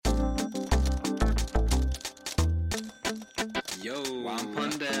Yo, One pon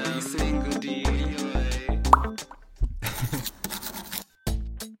them. what you saying, goodie?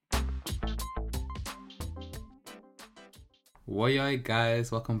 Woyoy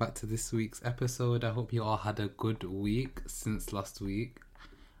guys, welcome back to this week's episode. I hope you all had a good week since last week.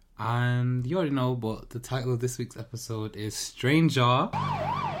 And you already know, but the title of this week's episode is Stranger,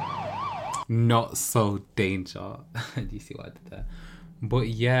 Not So Danger. Do you see what I did there? But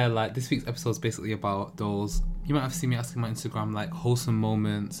yeah, like this week's episode is basically about those, you might have seen me asking my Instagram, like wholesome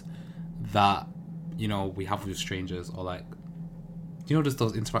moments that, you know, we have with strangers, or like, you know, just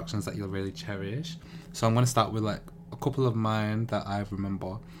those interactions that you'll really cherish. So I'm going to start with like a couple of mine that I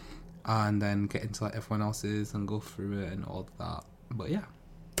remember, and then get into like everyone else's and go through it and all that. But yeah.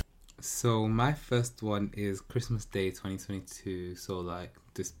 So my first one is Christmas Day 2022. So like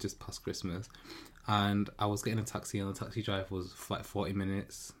this just past Christmas, and I was getting a taxi, and the taxi drive was for like 40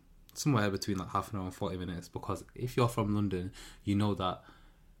 minutes, somewhere between like half an hour and 40 minutes. Because if you're from London, you know that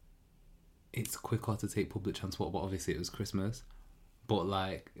it's quicker to take public transport. But obviously it was Christmas. But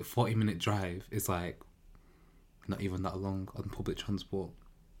like a 40-minute drive is like not even that long on public transport.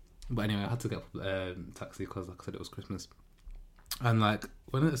 But anyway, I had to get a taxi because, like I said, it was Christmas. And like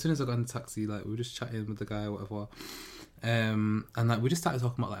as soon as I got in the taxi, like we were just chatting with the guy or whatever, and like we just started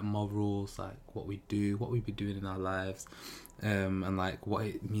talking about like morals, like what we do, what we've been doing in our lives, and like what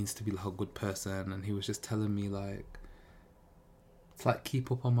it means to be like a good person. And he was just telling me like to like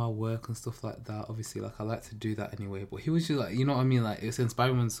keep up on my work and stuff like that. Obviously, like I like to do that anyway, but he was just like, you know what I mean, like it's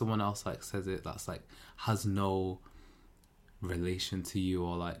inspiring when someone else like says it that's like has no relation to you,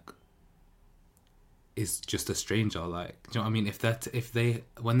 or like is just a stranger. Like, do you know what I mean? If they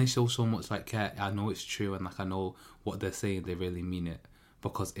when they show so much like care, I know it's true, and like I know what they're saying, they really mean it.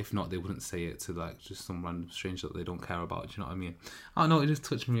 Because if not, they wouldn't say it to like just some random stranger that they don't care about. Do you know what I mean? I don't know, it just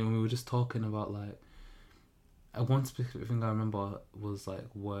touched me when we were just talking about like one specific thing I remember was like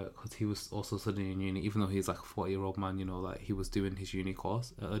work, because he was also studying in uni, even though he's like a 40-year-old man, you know, like he was doing his uni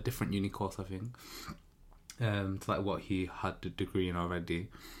course, a different uni course I think, to like what he had the degree in already.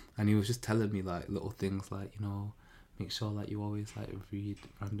 And he was just telling me like little things like, you know, make sure like you always like read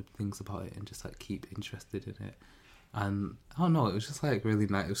random things about it and just like keep interested in it. And I don't know, it was just like really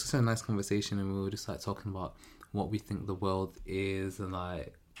nice. It was just a nice conversation, and we were just like talking about what we think the world is, and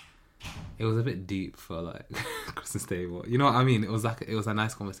like it was a bit deep for like Christmas Day, but you know what I mean? It was a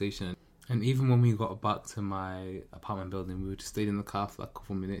nice conversation. And even when we got back to my apartment building, we were just stayed in the car for like a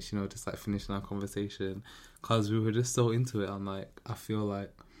couple of minutes, you know, just like finishing our conversation, because we were just so into it. And like I feel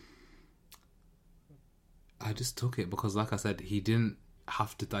like I just took it, because like I said, he didn't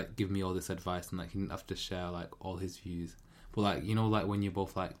have to like give me all this advice, and like he didn't have to share like all his views. But like, you know, like when you're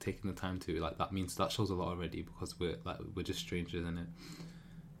both like taking the time to, like that means that shows a lot already, because we're just strangers in it.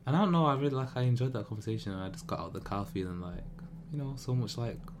 And I don't know, I enjoyed that conversation, and I just got out of the car feeling like, you know, so much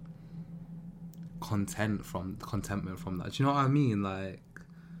like contentment from that. Do you know what I mean? Like,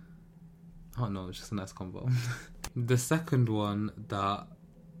 I don't know, it's just a nice convo. The second one that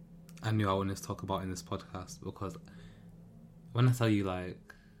I knew I wanted to talk about in this podcast, because when I tell you like,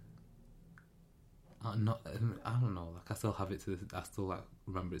 I don't know, like I still have it I still like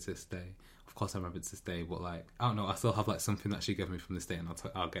remember it to this day. Of course I remember it to this day, but like, I don't know, I still have like something that she gave me from this day, and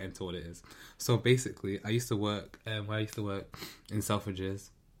I'll get into what it is. So basically, I used to work, where I used to work in Selfridges,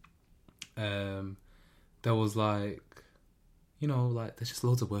 there was like, you know, like there's just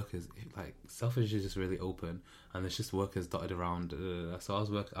loads of workers. Like Selfridges is just really open, and there's just workers dotted around. So I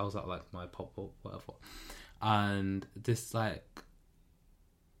was at like my pop-up, whatever, and this like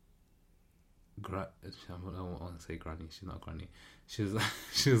I don't want to say granny. She's not a granny. She was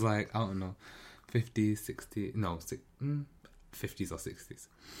like, I don't know, 50s, 60s, no, 50s or 60s,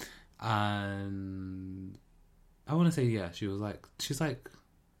 and I want to say she's like.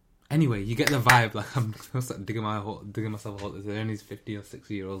 Anyway, you get the vibe. Like I'm digging myself a hole. Is there any 50 or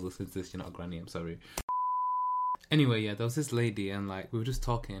 60-year-olds listening to this? You're not a granny. I'm sorry. Anyway, there was this lady, and like we were just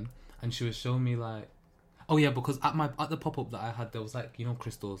talking, and she was showing me like, oh yeah, because at the pop up that I had, there was like, you know,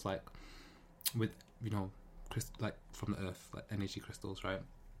 crystals like with, you know, like from the earth, like energy crystals, right?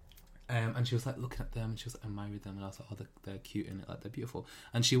 And she was like looking at them, and she was like admiring them, and I was like, oh, they're cute, and like they're beautiful.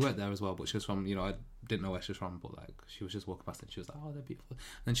 And she worked there as well, but she was from, you know, I didn't know where she was from, but like she was just walking past, and she was like, oh, they're beautiful.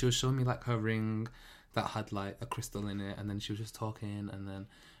 And then she was showing me like her ring that had like a crystal in it, and then she was just talking, and then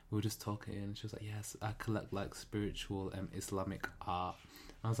we were just talking, and she was like, yes, I collect like spiritual Islamic art.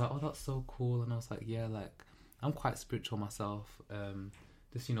 And I was like, oh, that's so cool. And I was like, yeah, like I'm quite spiritual myself.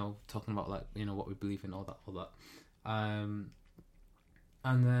 Just, you know, talking about like, you know, what we believe in, all that.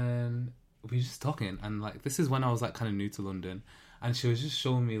 And then we were just talking, and like this is when I was like kind of new to London, and she was just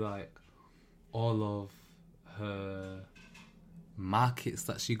showing me like all of her markets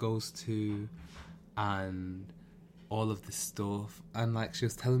that she goes to, and all of this stuff. And like she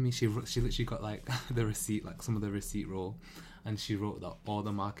was telling me, she literally got like the receipt, like some of the receipt roll, and she wrote that all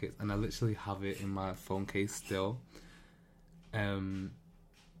the markets, and I literally have it in my phone case still. And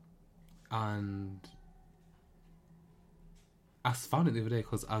I found it the other day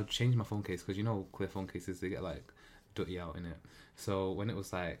because I changed my phone case, because you know clear phone cases, they get like dirty out in it. So when it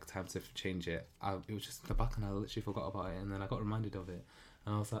was like time to change it, it was just in the back, and I literally forgot about it, and then I got reminded of it,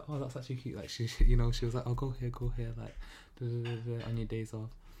 and I was like, oh, that's actually cute. Like she was like, oh, go here, like on your days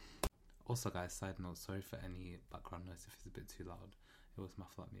off. Also, guys, side note, sorry for any background noise if it's a bit too loud. It was my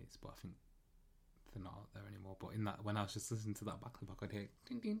flatmates, but I think they're not out there anymore. But in that, when I was just listening to that back, I could hear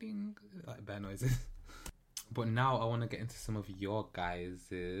ding ding ding, like bear noises. But now I want to get into some of your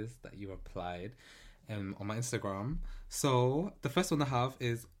guys's that you replied on my Instagram. So the first one I have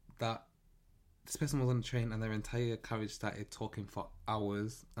is that this person was on the train and their entire carriage started talking for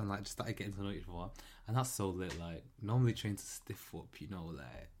hours and like just started getting to know each other. And that's so lit. Like normally trains stiff up, you know,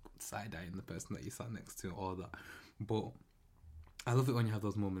 like side-eyeing the person that you sat next to, all that. But I love it when you have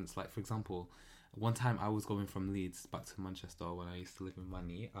those moments. Like, for example, one time I was going from Leeds back to Manchester when I used to live in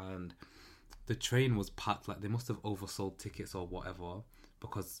Manny, and the train was packed. Like, they must have oversold tickets or whatever,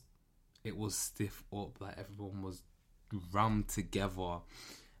 because it was stiff up. Like, everyone was rammed together.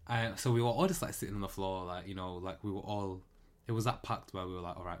 So we were all just like sitting on the floor, like, you know, like we were all, it was that packed where we were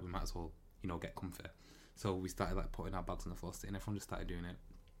like, all right, we might as well, you know, get comfy. So we started like putting our bags on the floor, sitting, everyone just started doing it.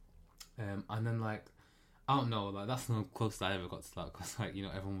 And then like, I don't know, like that's the closest I ever got to that, because like, you know,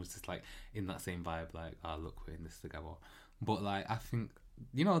 everyone was just like in that same vibe, like, oh look, we're in this together. But like, I think,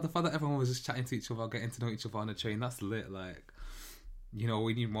 you know, the fact that everyone was just chatting to each other, getting to know each other on the train, that's lit. Like, you know,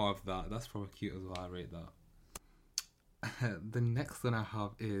 we need more of that. That's probably cute as well. I rate that. The next one I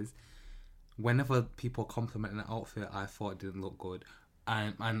have is, whenever people compliment an outfit I thought didn't look good,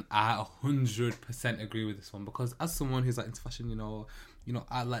 and I 100% agree with this one, because as someone who's like into fashion, you know,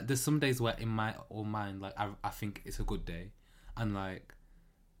 I like, there's some days where in my own mind, like I think it's a good day, and like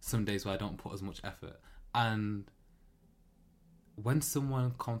some days where I don't put as much effort. And when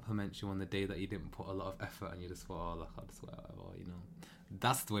someone compliments you on the day that you didn't put a lot of effort and you just thought, oh, look, I'll just wear whatever, you know,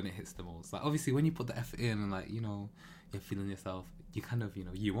 that's when it hits the most. Like, obviously, when you put the effort in and, like, you know, you're feeling yourself, you kind of, you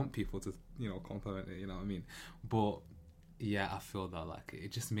know, you want people to, you know, compliment it, you know what I mean? But, yeah, I feel that, like,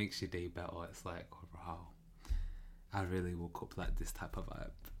 it just makes your day better. It's like, oh, wow, I really woke up like this type of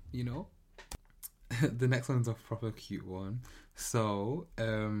vibe, you know? The next one's a proper cute one. So,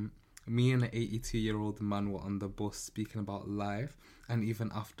 me and an 82-year-old man were on the bus speaking about life, and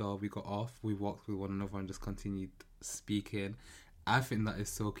even after we got off, we walked with one another and just continued speaking. I think that is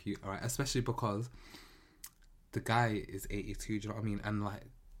so cute, alright? Especially because the guy is 82, do you know what I mean? And like,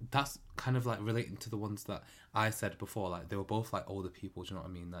 that's kind of like relating to the ones that I said before. Like, they were both like older people, do you know what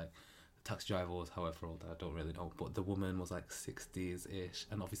I mean? Like, the taxi driver was however old, I don't really know, but the woman was like 60s-ish,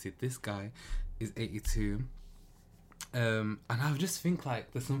 and obviously this guy is 82. And I just think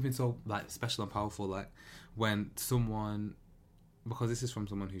like there's something so like special and powerful, like when someone, because this is from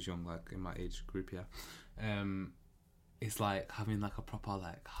someone who's young, like in my age group, yeah, it's like having like a proper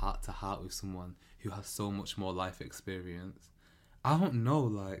like heart to heart with someone who has so much more life experience. I don't know,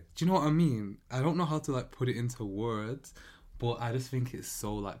 like, do you know what I mean? I don't know how to like put it into words, but I just think it's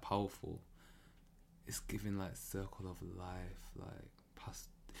so like powerful. It's giving like circle of life, like past,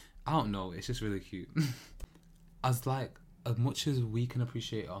 I don't know, it's just really cute. As much as we can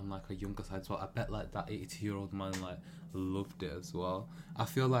appreciate it on like a younger side as well, I bet like that 82-year-old man like loved it as well. I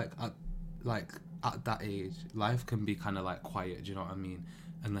feel like at that age, life can be kind of like quiet, do you know what I mean?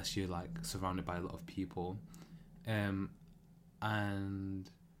 Unless you're like surrounded by a lot of people. And I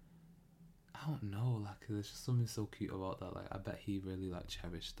don't know, like there's just something so cute about that. Like I bet he really like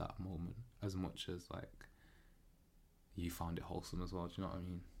cherished that moment as much as like you found it wholesome as well, do you know what I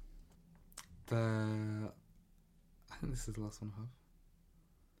mean? I think this is the last one I have.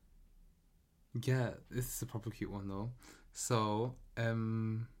 Yeah, this is a proper cute one though. So,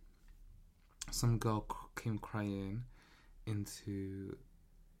 some girl came crying into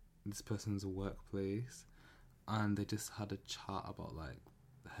this person's workplace, and they just had a chat about like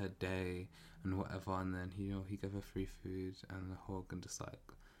her day and whatever, and then he gave her free food and a hug and just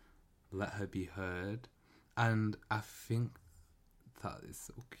like let her be heard. And I think that is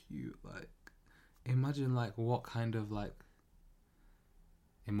so cute. Like, imagine like what kind of like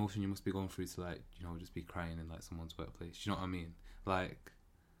emotion you must be going through to like, you know, just be crying in like someone's workplace. You know what I mean? Like,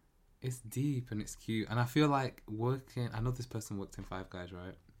 it's deep and it's cute. And I feel like I know this person worked in Five Guys,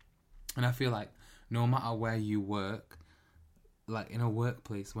 right? And I feel like no matter where you work, like in a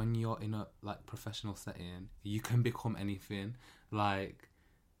workplace, when you're in a like professional setting, you can become anything. Like,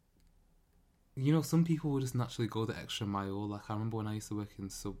 you know, some people will just naturally go the extra mile. Like, I remember when I used to work in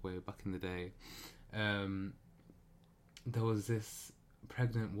Subway back in the day, there was this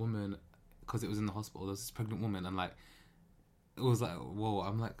pregnant woman, because it was in the hospital, there was this pregnant woman, and like, it was like, whoa,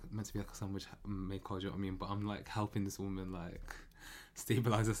 I'm like meant to be like a sandwich maker, do you know what I mean? But I'm like helping this woman like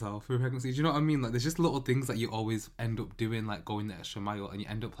stabilize herself through pregnancy. Do you know what I mean? Like, there's just little things that you always end up doing, like going the extra mile, and you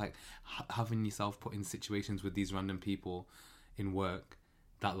end up like having yourself put in situations with these random people in work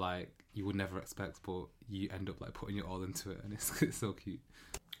that like you would never expect, but you end up like putting your all into it, and it's so cute.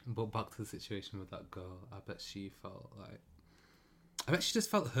 But back to the situation with that girl, I bet she just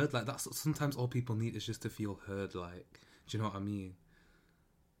felt heard. Like, that's sometimes all people need, is just to feel heard. Like, do you know what I mean?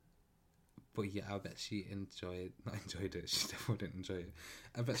 But yeah, I bet she not enjoyed it. She definitely didn't enjoy it.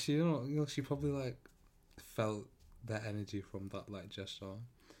 I bet she, you know, she probably like felt that energy from that like gesture.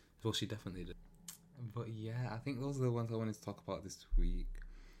 Well, she definitely did. But yeah, I think those are the ones I wanted to talk about this week.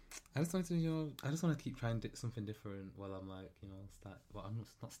 I just want to keep trying something different while I'm like, you know, I'm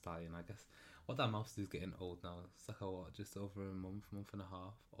not starting, I guess. What that mouse is getting old now. It's like just over a month and a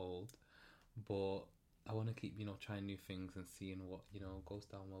half old. But I want to keep, you know, trying new things and seeing what, you know, goes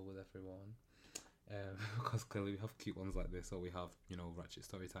down well with everyone. Because clearly we have cute ones like this, or we have, you know, Ratchet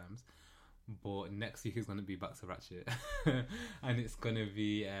story times. But next week is going to be back to Ratchet. And it's going to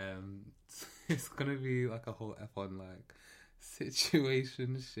be like a whole F on like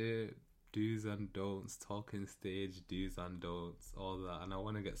situationship, do's and don'ts, talking stage, do's and don'ts, all that. And I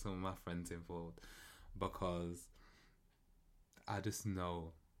want to get some of my friends involved, because I just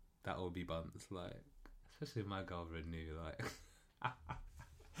know that will be buns, like, especially my girl Renew, like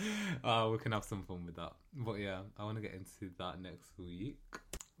we can have some fun with that. But yeah, I want to get into that next week.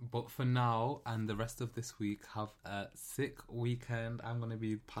 But for now and the rest of this week, have a sick weekend. I'm gonna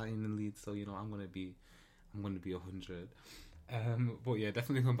be partying in Leeds, so you know I'm gonna be 100. But yeah,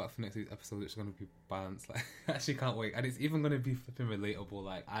 definitely come back for next week's episode, which is gonna be balanced. Like, I actually can't wait, and it's even gonna be flipping relatable.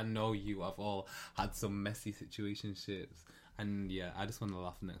 Like, I know you have all had some messy situationships, and yeah, I just want to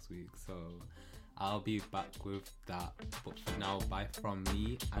laugh next week. So I'll be back with that. But for now, bye from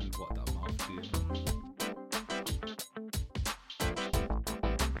me, and what that mouth do.